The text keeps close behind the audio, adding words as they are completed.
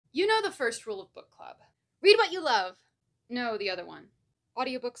You know the first rule of book club. Read what you love. No, the other one.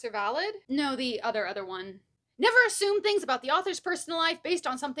 Audiobooks are valid? No, the other one. Never assume things about the author's personal life based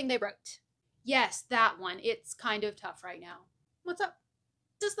on something they wrote. Yes, that one. It's kind of tough right now. What's up?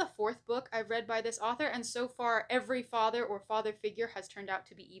 This is the 4th book I've read by this author, and so far every father or father figure has turned out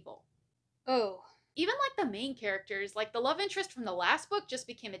to be evil. Oh. Even like the main characters, like the love interest from the last book just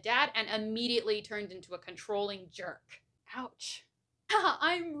became a dad and immediately turned into a controlling jerk. Ouch.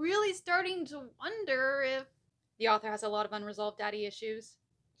 I'm really starting to wonder if the author has a lot of unresolved daddy issues.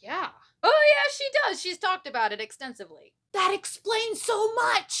 Yeah. Oh yeah, she does. She's talked about it extensively. That explains so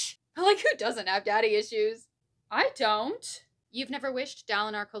much! Like, who doesn't have daddy issues? I don't. You've never wished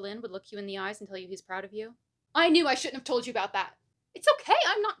Dalinar Kholin would look you in the eyes and tell you he's proud of you? I knew I shouldn't have told you about that. It's okay,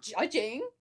 I'm not judging.